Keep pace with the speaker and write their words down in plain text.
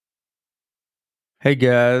Hey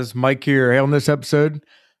guys, Mike here. Hey, on this episode,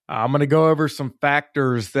 I'm going to go over some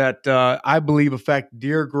factors that I believe affect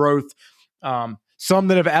deer growth. Some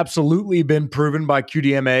that have absolutely been proven by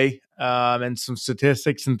QDMA and some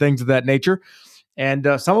statistics and things of that nature, and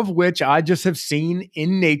some of which I just have seen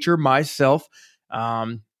in nature myself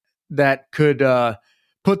um, that could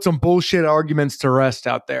put some bullshit arguments to rest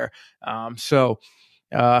out there. I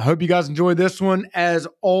hope you guys enjoy this one. As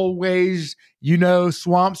always,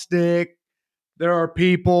 Swamp Stick. There are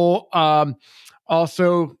people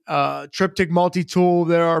also Triptych Multi Tool.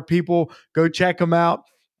 There are people. Go check them out.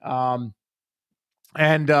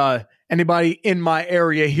 And anybody in my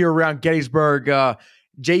area here around Gettysburg,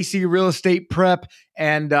 JC Real Estate Prep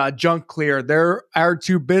and Junk Clear. They're our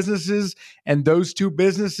two businesses, and those two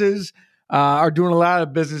businesses are doing a lot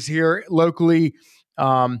of business here locally.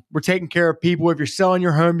 We're taking care of people. If you're selling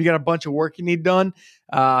your home, you got a bunch of work you need done,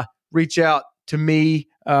 reach out to me,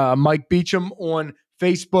 Mike Beecham, on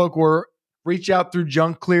Facebook, or reach out through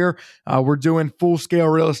Junk Clear. We're doing full scale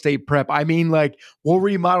real estate prep. I mean, like, we'll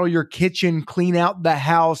remodel your kitchen, clean out the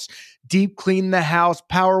house, deep clean the house,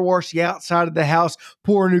 power wash the outside of the house,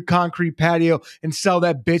 pour a new concrete patio, and sell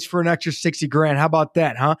that bitch for an extra 60 grand. How about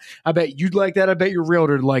that, huh? I bet you'd like that. I bet your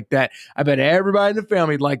realtor would like that. I bet everybody in the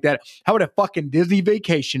family would like that. How about a fucking Disney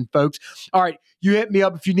vacation, folks? All right, you hit me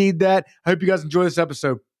up if you need that. I hope you guys enjoy this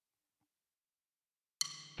episode.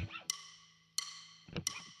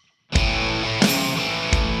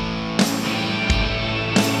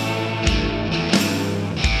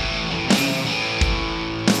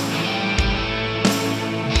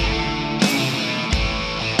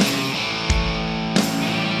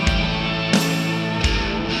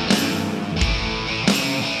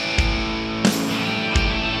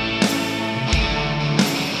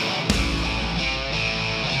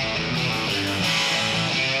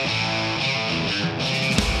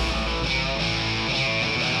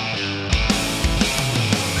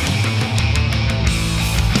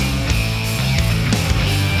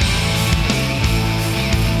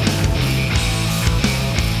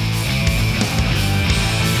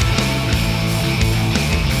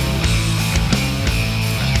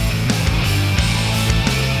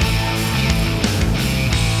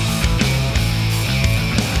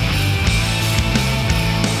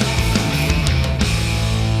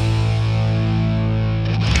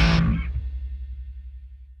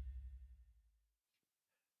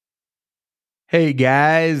 Hey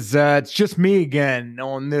guys, it's just me again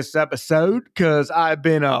on this episode because I've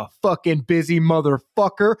been a fucking busy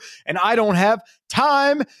motherfucker and I don't have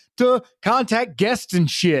time to contact guests and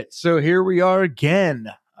shit. So here we are again.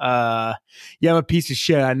 Yeah, I'm a piece of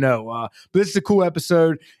shit, I know. But this is a cool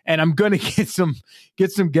episode, and I'm gonna get some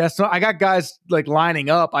guests on. I got guys like lining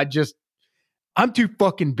up. I'm too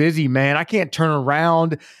fucking busy, man. I can't turn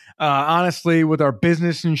around, honestly, with our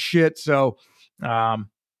business and shit.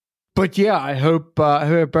 But yeah, I hope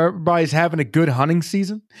everybody's having a good hunting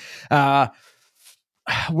season. Uh,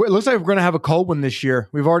 it looks like we're going to have a cold one this year.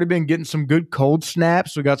 We've already been getting some good cold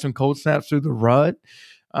snaps. We got some cold snaps through the rut.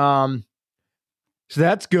 Um, so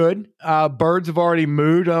that's good. Birds have already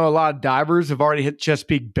moved. I know a lot of divers have already hit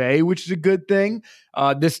Chesapeake Bay, which is a good thing.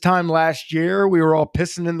 This time last year, we were all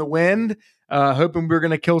pissing in the wind, hoping we were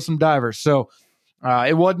going to kill some divers. So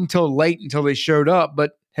it wasn't until late until they showed up.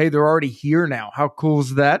 But hey, they're already here now. How cool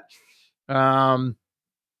is that? Um,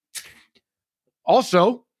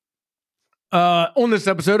 Also, on this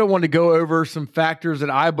episode, I wanted to go over some factors that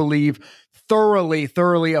I believe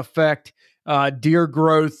thoroughly affect deer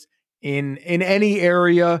growth in any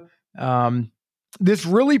area. This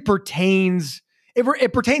really pertains.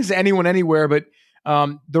 It pertains to anyone, anywhere. But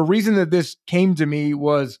the reason that this came to me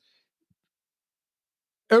was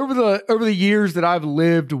over the years that I've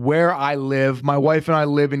lived where I live. My wife and I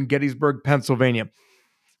live in Gettysburg, Pennsylvania,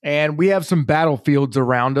 and we have some battlefields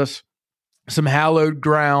around us, some hallowed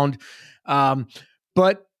ground.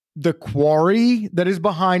 But the quarry that is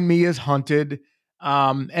behind me is hunted.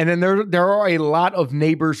 And then there are a lot of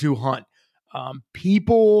neighbors who hunt.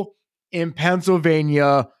 People in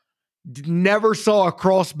Pennsylvania never saw a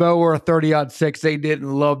crossbow or a 30-06. They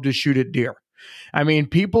didn't love to shoot at deer. I mean,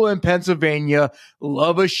 people in Pennsylvania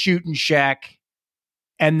love a shooting shack,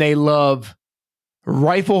 and they love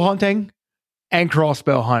rifle hunting and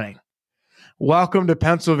crossbow hunting. Welcome to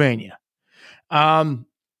Pennsylvania.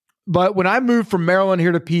 But when I moved from Maryland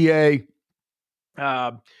here to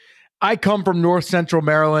PA, I come from North Central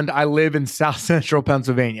Maryland. I live in South Central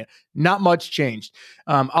Pennsylvania. Not much changed,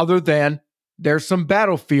 other than there's some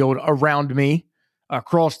battlefield around me.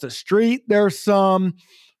 Across the street, there's some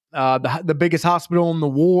the biggest hospital in the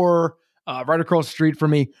war right across the street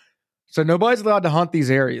from me. So nobody's allowed to hunt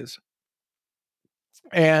these areas.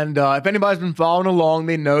 And if anybody's been following along,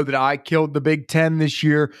 they know that I killed the Big Ten this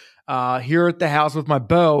year here at the house with my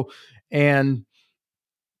bow. And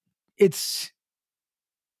it's,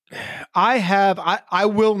 I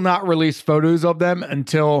will not release photos of them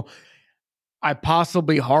until I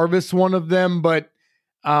possibly harvest one of them, but,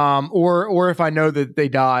 or if I know that they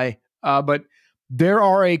die. But there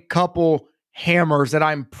are a couple hammers that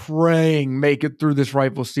I'm praying make it through this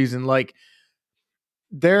rifle season. Like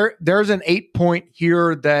there's an 8-point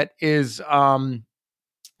here that is,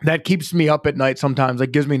 that keeps me up at night sometimes.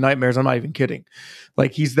 Like gives me nightmares. I'm not even kidding.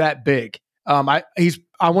 Like he's that big. I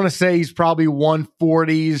want to say he's probably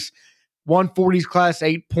 140s class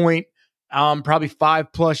 8-point, probably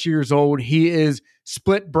 5+ years old. He is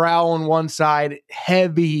split brow on one side,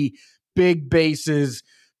 heavy, big bases,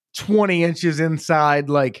 20 inches inside.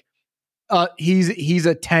 Like he's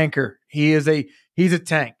a tanker. He's a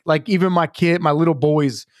tank. Like even my little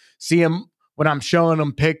boys see him when I'm showing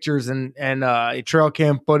them pictures and trail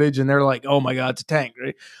cam footage, and they're like, "Oh my god, it's a tank!"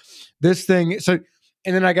 Right? This thing. So,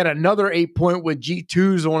 and then I got another 8-point with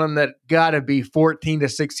G2s on him that got to be 14 to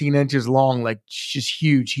 16 inches long, like just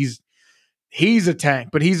huge. He's a tank,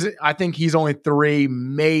 but I think he's only 3,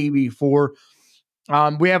 maybe 4.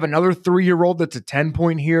 We have another 3-year-old that's a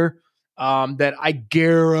 10-point here. That I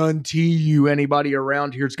guarantee you anybody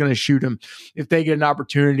around here is going to shoot him if they get an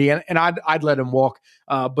opportunity. And I'd let him walk.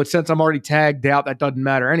 But since I'm already tagged out, that doesn't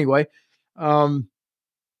matter anyway.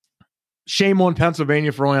 Shame on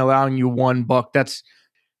Pennsylvania for only allowing you 1 buck.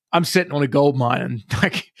 I'm sitting on a gold mine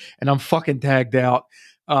and I'm fucking tagged out.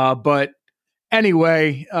 But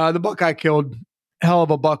anyway, the buck I killed, hell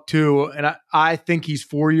of a buck too. And I think he's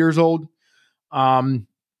 4 years old.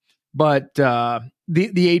 But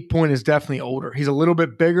the 8-point is definitely older. He's a little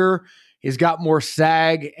bit bigger. He's got more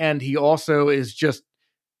sag, and he also is just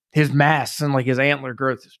his mass and like his antler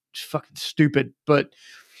growth is fucking stupid. But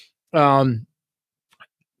what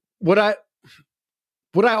I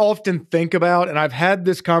often think about, and I've had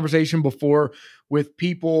this conversation before with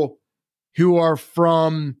people who are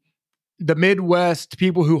from the Midwest,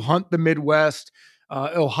 people who hunt the Midwest,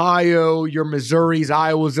 Ohio, your Missouris,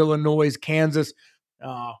 Iowas, Illinois, Kansas.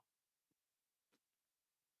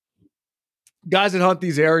 Guys that hunt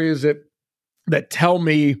these areas that tell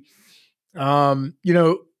me,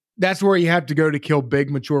 that's where you have to go to kill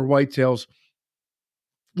big mature whitetails.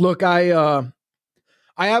 Look, I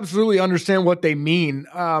absolutely understand what they mean.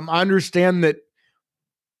 I understand that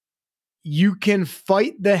you can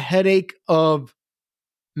fight the headache of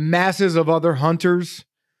masses of other hunters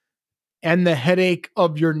and the headache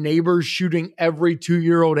of your neighbors shooting every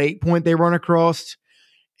 2-year-old 8-point they run across,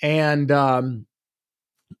 and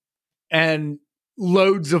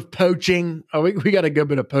loads of poaching. Oh, we got a good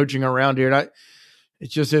bit of poaching around here. It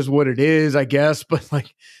just is what it is, I guess. But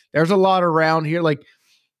like, there's a lot around here. Like,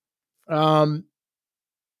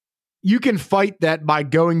 you can fight that by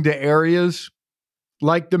going to areas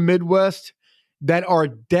like the Midwest that are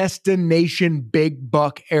destination big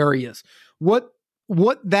buck areas. What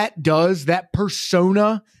that does, that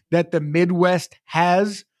persona that the Midwest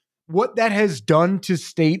has, what that has done to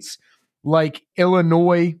states like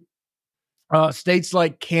Illinois, states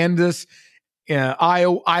like Kansas,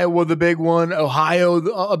 Iowa, the big one, Ohio,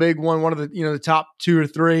 a big one of the the top 2 or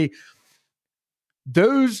 3.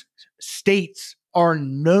 Those states are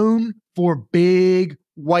known for big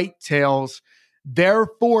whitetails.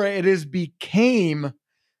 Therefore, it has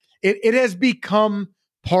become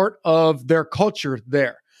part of their culture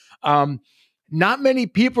there. Not many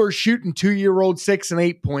people are shooting 2-year-old 6 and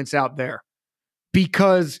 8 points out there,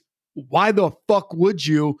 because why the fuck would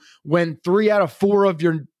you when 3 out of 4 of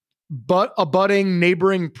your abutting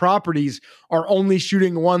neighboring properties are only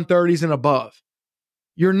shooting 130s and above?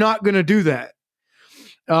 You're not going to do that.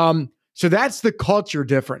 So that's the culture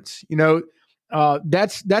difference.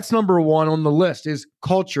 That's number 1 on the list is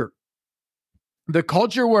culture. The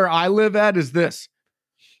culture where I live at is this.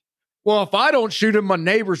 Well, if I don't shoot him, my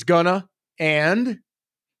neighbor's gonna. And,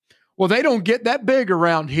 well, they don't get that big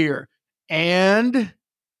around here. And,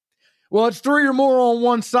 well, it's 3 or more on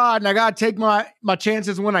one side, and I got to take my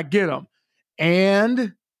chances when I get them.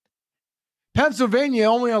 And Pennsylvania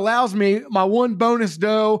only allows me my 1 bonus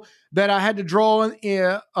doe that I had to draw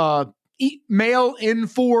mail in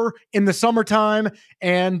for in the summertime,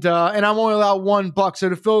 and I'm only allowed 1 buck. So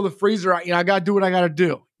to fill the freezer, I got to do what I got to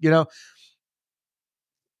do,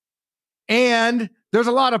 And there's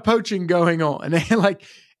a lot of poaching going on,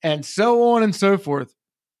 and so on and so forth.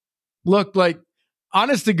 Look, like,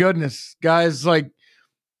 honest to goodness, guys, like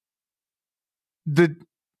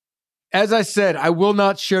as I said, I will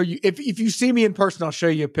not show you. If you see me in person, I'll show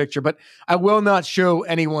you a picture, but I will not show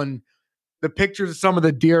anyone the pictures of some of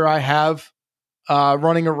the deer I have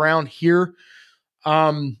running around here.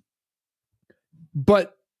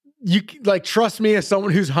 But you like trust me as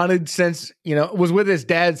someone who's hunted since, was with his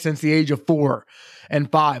dad since the age of 4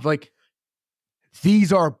 and 5. Like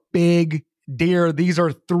these are big deer. These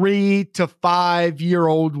are 3 to 5 year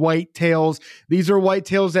old whitetails. These are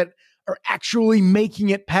whitetails that are actually making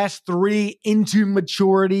it past 3 into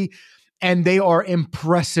maturity, and they are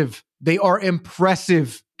impressive. They are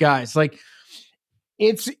impressive, guys. Like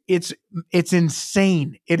it's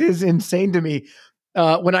insane. It is insane to me.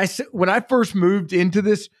 When I first moved into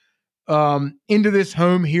this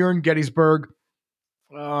home here in Gettysburg,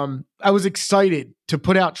 I was excited to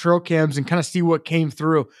put out trail cams and kind of see what came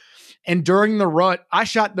through. And during the rut, I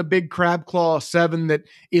shot the big crab claw 7 that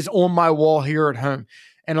is on my wall here at home.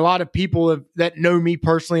 And a lot of people that know me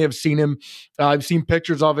personally have seen him. I've seen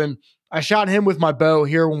pictures of him. I shot him with my bow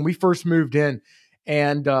here when we first moved in,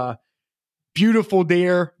 and beautiful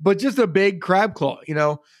deer, but just a big crab claw,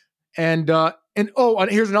 And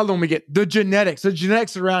here's another one we get: the genetics. The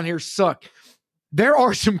genetics around here suck. There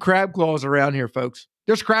are some crab claws around here, folks.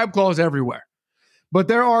 There's crab claws everywhere, but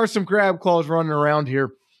there are some crab claws running around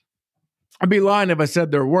here. I'd be lying if I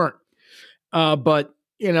said there weren't. But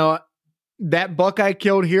that buck I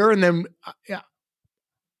killed here, and then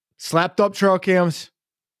slapped up trail cams.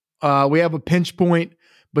 We have a pinch point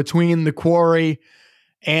between the quarry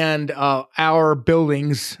and our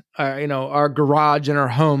buildings, our garage and our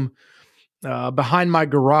home, behind my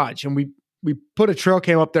garage. And we put a trail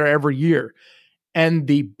cam up there every year. And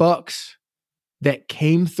the bucks that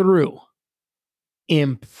came through,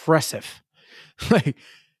 impressive. Like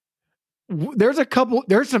there's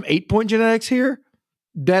some 8-point genetics here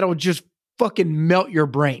that'll just fucking melt your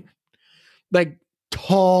brain. Like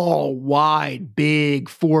tall, wide, big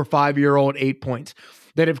 4 or 5 year old 8 points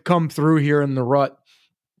that have come through here in the rut.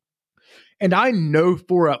 And I know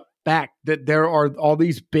for a fact that there are all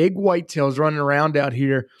these big whitetails running around out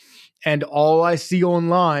here. And all I see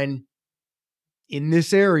online in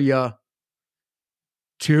this area,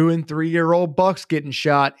 2 and 3 year old bucks getting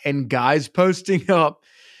shot, and guys posting up,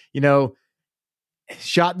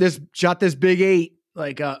 shot this big 8,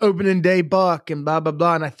 like opening day buck and blah, blah,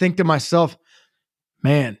 blah. And I think to myself,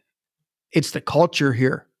 man, it's the culture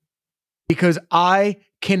here, because I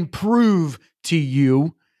can prove to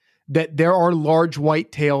you that there are large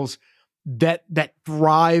whitetails that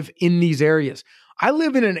thrive in these areas. I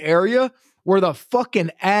live in an area where the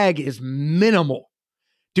fucking ag is minimal.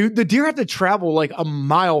 Dude, the deer have to travel like a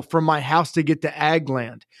mile from my house to get to ag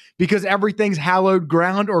land because everything's hallowed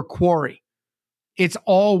ground or quarry. It's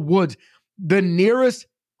all woods. The nearest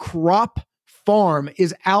crop farm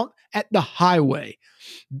is out at the highway.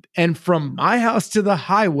 And from my house to the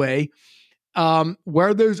highway,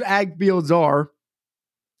 where those ag fields are,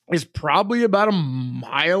 is probably about 1.5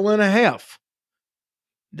 miles.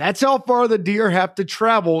 That's how far the deer have to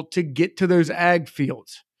travel to get to those ag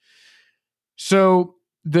fields. So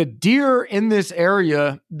the deer in this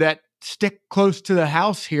area that stick close to the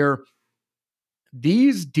house here,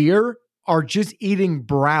 these deer are just eating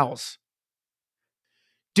browse.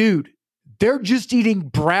 Dude, they're just eating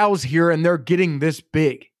browse here and they're getting this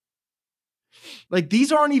big. Like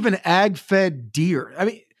these aren't even ag fed deer. I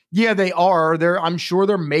mean, yeah, they are. I'm sure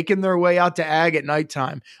they're making their way out to ag at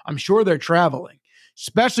nighttime. I'm sure they're traveling,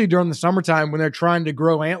 especially during the summertime when they're trying to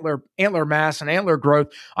grow antler mass and antler growth.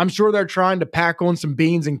 I'm sure they're trying to pack on some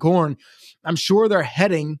beans and corn. I'm sure they're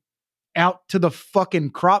heading out to the fucking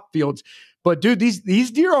crop fields. But dude,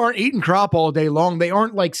 these deer aren't eating crop all day long. They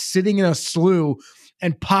aren't like sitting in a slough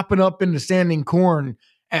and popping up into standing corn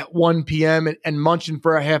at 1 p.m. and munching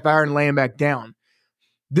for a half hour and laying back down.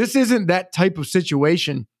 This isn't that type of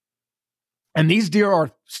situation. And these deer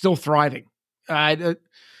are still thriving.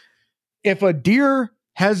 If a deer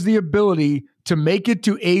has the ability to make it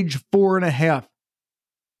to age 4.5,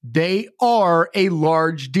 they are a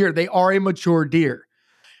large deer. They are a mature deer.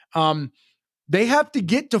 They have to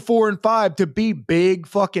get to 4 and 5 to be big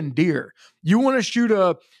fucking deer. You want to shoot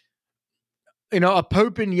a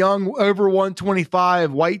Pope and Young over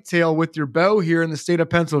 125 whitetail with your bow here in the state of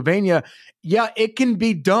Pennsylvania. Yeah, it can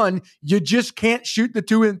be done. You just can't shoot the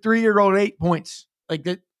 2 and 3 year old 8 points like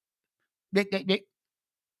that.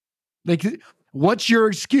 Like, what's your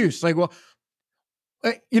excuse? Like, well,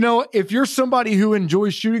 if you're somebody who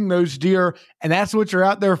enjoys shooting those deer and that's what you're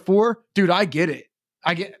out there for, dude, I get it.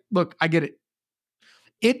 I get it.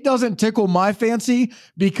 It doesn't tickle my fancy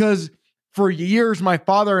because for years, my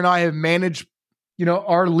father and I have managed,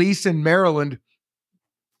 our lease in Maryland.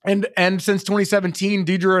 And since 2017,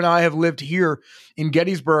 Deidre and I have lived here in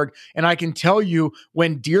Gettysburg. And I can tell you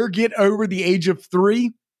when deer get over the age of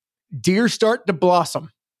 3, deer start to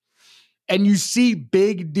blossom and you see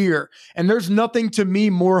big deer. And there's nothing to me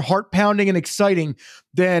more heart pounding and exciting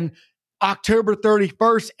than October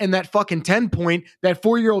 31st and that fucking 10 point, that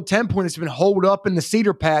 4-year-old 10 point that's been holed up in the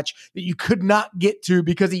cedar patch that you could not get to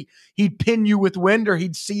because he'd pin you with wind or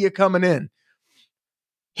he'd see you coming in.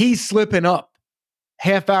 He's slipping up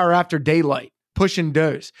half hour after daylight, pushing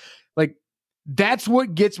does. Like, that's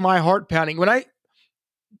what gets my heart pounding. When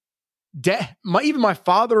even my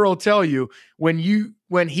father will tell you when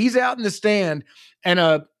he's out in the stand and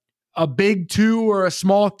a big 2 or a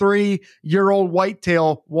small 3-year-old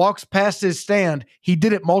whitetail walks past his stand. He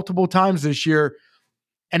did it multiple times this year,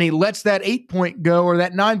 and he lets that 8 point go or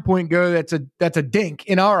that 9 point go. That's a dink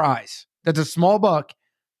in our eyes. That's a small buck.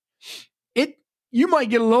 You might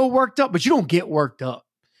get a little worked up, but you don't get worked up.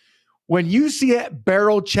 When you see that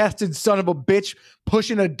barrel-chested son of a bitch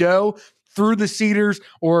pushing a doe through the cedars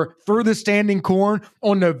or through the standing corn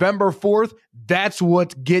on November 4th, that's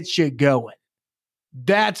what gets you going.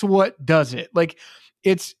 That's what does it. Like,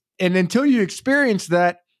 and until you experience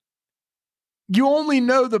that, you only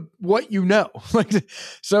know what you know. Like,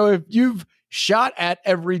 so if you've shot at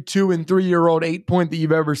every 2 and 3-year-old 8 point that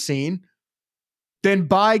you've ever seen, then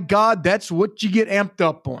by God, that's what you get amped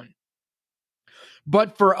up on.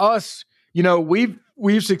 But for us, we've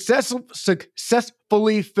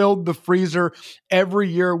successfully filled the freezer every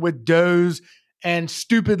year with does and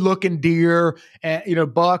stupid looking deer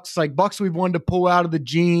and, bucks we've wanted to pull out of the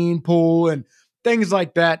gene pool and things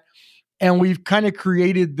like that. And we've kind of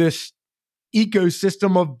created this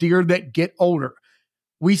ecosystem of deer that get older.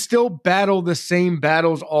 We still battle the same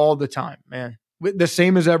battles all the time, man. The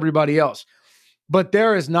same as everybody else. But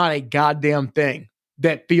there is not a goddamn thing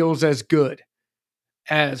that feels as good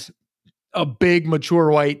as a big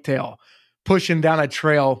mature whitetail pushing down a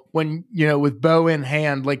trail when, with bow in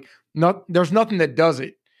hand. Like, there's nothing that does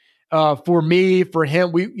it. For me, for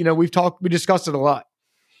him, we discussed it a lot.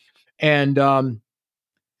 And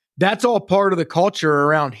that's all part of the culture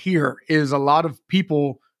around here is a lot of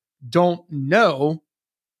people don't know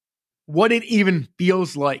what it even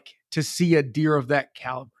feels like to see a deer of that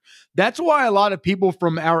caliber. That's why a lot of people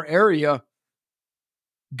from our area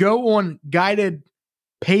go on guided,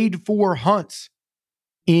 paid for hunts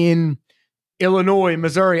in Illinois,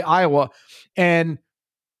 Missouri, Iowa, and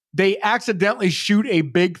they accidentally shoot a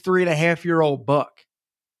big 3.5-year-old buck.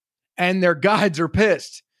 And their guides are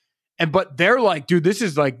pissed. But they're like, dude, this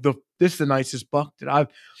is the nicest buck that I've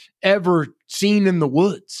ever seen in the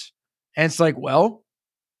woods. And it's like, well,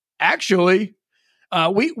 actually,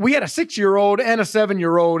 we had a 6-year-old and a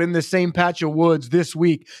 7-year-old in the same patch of woods this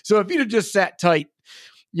week. So if you'd have just sat tight,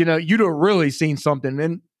 you'd have really seen something.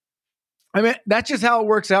 And I mean, that's just how it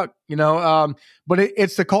works out, but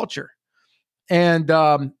it's the culture. And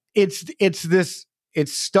it's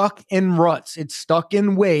stuck in ruts. It's stuck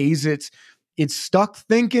in ways. It's stuck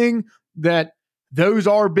thinking that those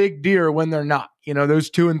are big deer when they're not, those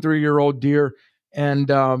 2 and 3-year-old deer. And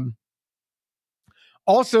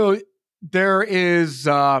also there's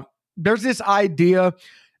this idea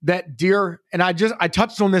that deer, and I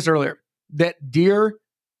touched on this earlier, that deer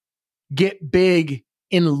get big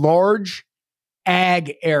in large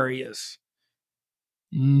ag areas.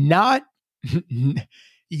 Not,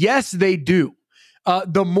 yes, they do.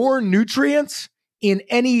 The more nutrients in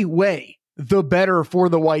any way, the better for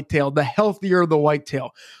the whitetail, the healthier the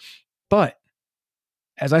whitetail. But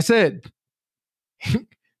as I said,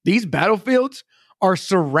 these battlefields are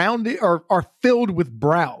surrounded are filled with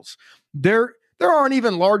browse. There aren't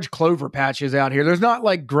even large clover patches out here. There's not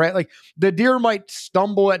like the deer might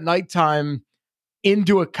stumble at nighttime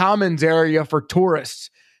into a commons area for tourists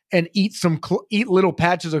and eat little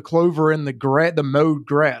patches of clover in the mowed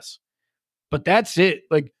grass. But that's it.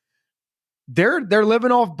 Like, they're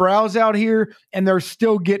living off browse out here, and they're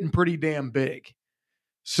still getting pretty damn big.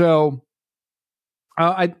 So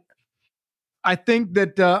I think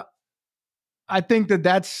that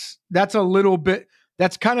that's a little bit.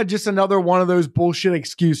 That's kind of just another one of those bullshit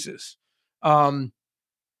excuses. Our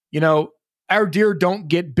deer don't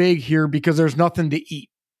get big here because there's nothing to eat.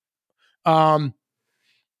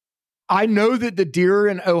 I know that the deer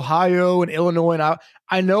in Ohio and Illinois, and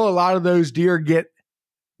I know a lot of those deer get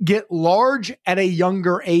large at a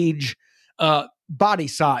younger age, body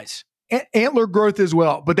size, antler growth as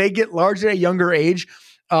well, but they get large at a younger age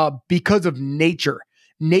because of nature.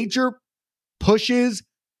 Nature pushes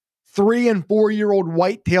 3 and 4-year-old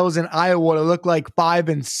whitetails in Iowa to look like 5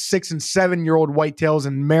 and 6 and 7-year-old whitetails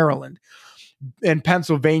in Maryland and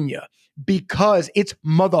Pennsylvania because it's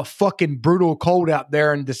motherfucking brutal cold out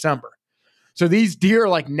there in December. So these deer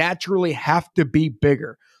naturally have to be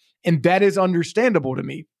bigger. And that is understandable to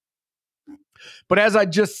me. But as I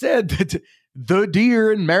just said, the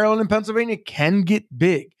deer in Maryland and Pennsylvania can get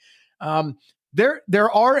big.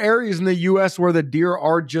 There are areas in the U.S. where the deer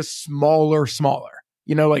are just smaller.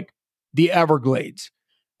 Like the Everglades,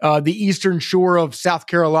 the eastern shore of South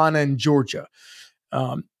Carolina and Georgia.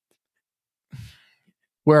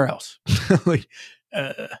 Where else? like,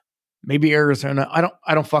 maybe Arizona.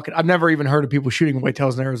 I don't fucking. I've never even heard of people shooting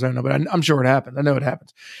whitetails in Arizona, but I'm sure it happens. I know it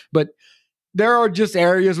happens. But there are just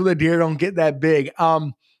areas where the deer don't get that big.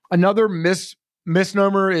 Another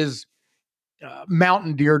misnomer is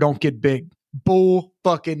mountain deer don't get big. Bull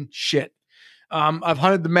fucking shit. I've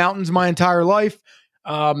hunted the mountains my entire life.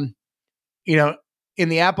 In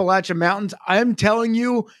the Appalachian Mountains, I'm telling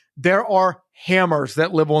you, there are hammers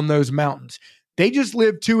that live on those mountains. They just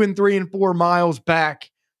live 2 and 3 and 4 miles back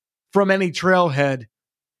from any trailhead.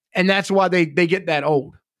 And that's why they get that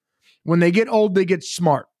old. When they get old, they get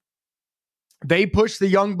smart. They push the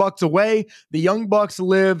young bucks away. The young bucks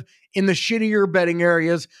live in the shittier bedding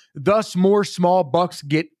areas. Thus, more small bucks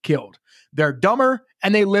get killed. They're dumber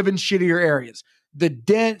and they live in shittier areas. The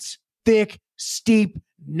dense, thick, steep,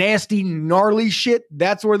 nasty, gnarly shit,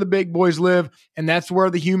 that's where the big boys live. And that's where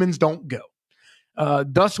the humans don't go.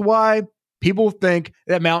 Thus why people think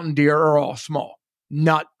that mountain deer are all small.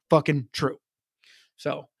 Not fucking true.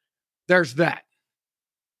 So there's that.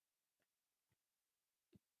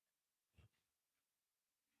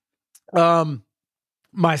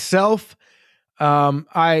 Myself,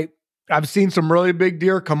 I've seen some really big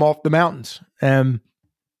deer come off the mountains, and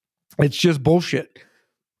it's just bullshit.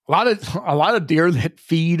 A lot of deer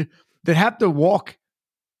that have to walk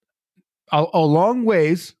a long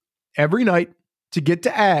ways every night to get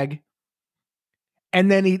to ag,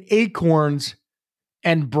 and then eat acorns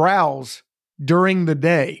and browse during the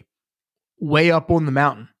day, way up on the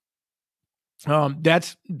mountain.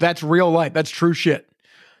 That's real life. That's true shit.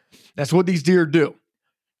 That's what these deer do.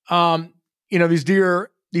 These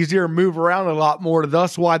deer move around a lot more.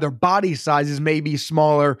 Thus why their body sizes may be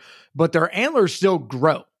smaller, but their antlers still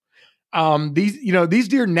grow. These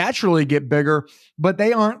deer naturally get bigger, but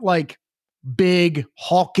they aren't like big,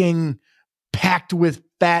 hulking, packed with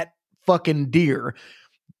fat fucking deer.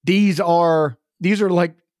 These are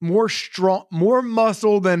like more strong, more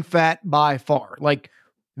muscle than fat by far, like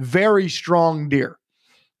very strong deer.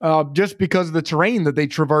 Just because of the terrain that they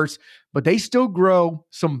traverse, but they still grow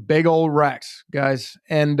some big old racks, guys.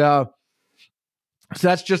 And so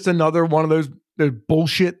that's just another one of those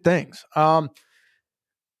bullshit things.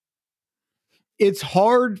 It's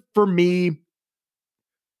hard for me.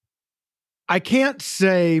 I can't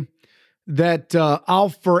say that I'll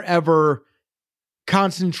forever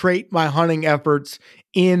concentrate my hunting efforts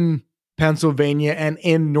in Pennsylvania and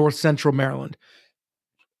in North Central Maryland.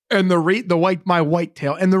 And my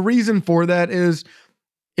whitetail. And the reason for that is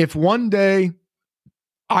if one day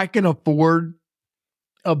I can afford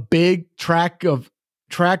a big tract of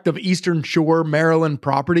Eastern Shore Maryland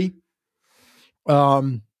property,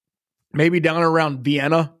 maybe down around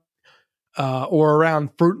Vienna, or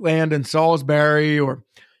around Fruitland and Salisbury or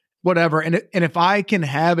whatever, and if I can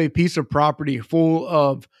have a piece of property full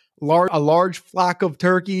of a large flock of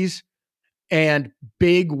turkeys and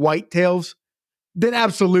big whitetails, then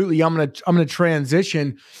absolutely I'm gonna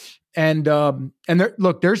transition. And there's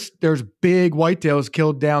big whitetails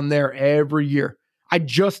killed down there every year. I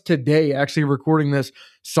just today, actually recording this,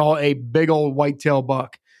 saw a big old whitetail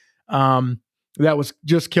buck that was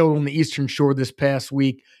just killed on the Eastern Shore this past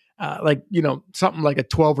week. Something like a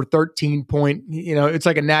 12 or 13 point, it's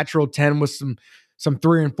like a natural 10 with some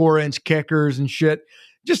 3 and 4 inch kickers and shit.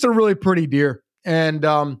 Just a really pretty deer. And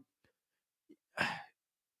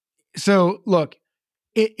so look,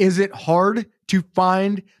 is it hard to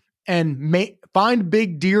find find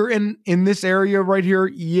big deer in this area right here?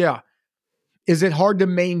 Yeah. Is it hard to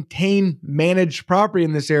maintain managed property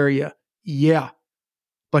in this area? Yeah.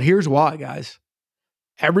 But here's why, guys.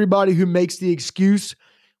 Everybody who makes the excuse,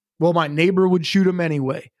 well, my neighbor would shoot him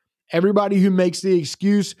anyway. Everybody who makes the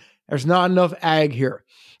excuse, there's not enough ag here.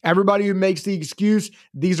 Everybody who makes the excuse,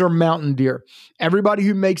 these are mountain deer. Everybody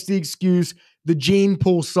who makes the excuse, the gene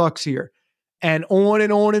pool sucks here. And on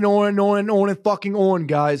and on and on and on and on and fucking on,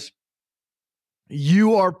 guys.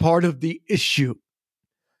 You are part of the issue.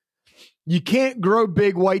 You can't grow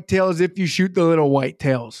big whitetails if you shoot the little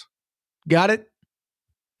whitetails. Got it?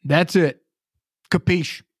 That's it.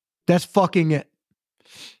 Capiche? That's fucking it.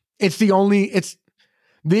 Here's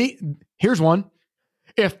one.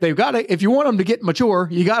 If you want them to get mature,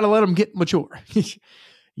 you got to let them get mature.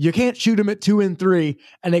 You can't shoot them at 2 and 3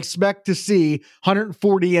 and expect to see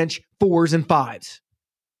 140 inch 4s and 5s.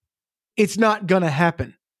 It's not going to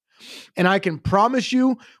happen. And I can promise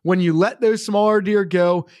you, when you let those smaller deer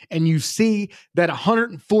go and you see that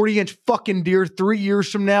 140-inch fucking deer 3 years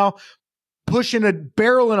from now pushing a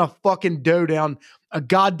barrel and a fucking doe down a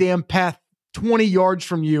goddamn path 20 yards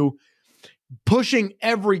from you, pushing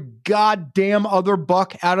every goddamn other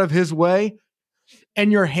buck out of his way,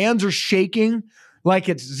 and your hands are shaking like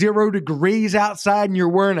it's 0 degrees outside and you're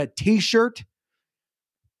wearing a t-shirt.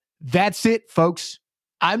 That's it, folks.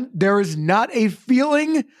 There is not a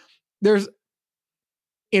feeling.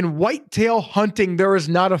 In whitetail hunting, there is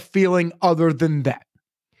not a feeling other than that.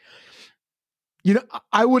 You know,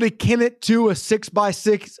 I would akin it to a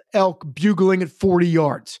 6x6 elk bugling at 40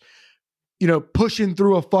 yards, you know, pushing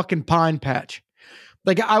through a fucking pine patch.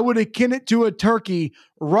 Like, I would akin it to a turkey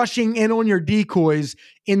rushing in on your decoys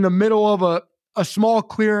in the middle of a small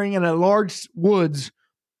clearing in a large woods,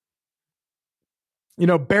 you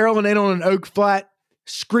know, barreling in on an oak flat,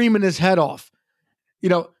 screaming his head off, you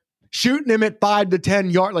know, shooting him at 5 to 10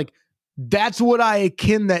 yards. Like, that's what I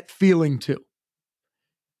akin that feeling to.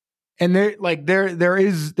 And there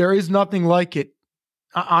is nothing like it,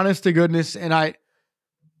 honest to goodness. And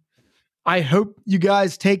I hope you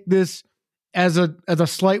guys take this as a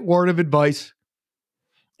slight word of advice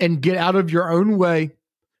and get out of your own way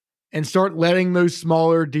and start letting those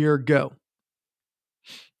smaller deer go.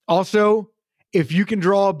 Also, if you can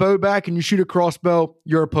draw a bow back and you shoot a crossbow,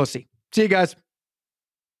 you're a pussy. See you guys.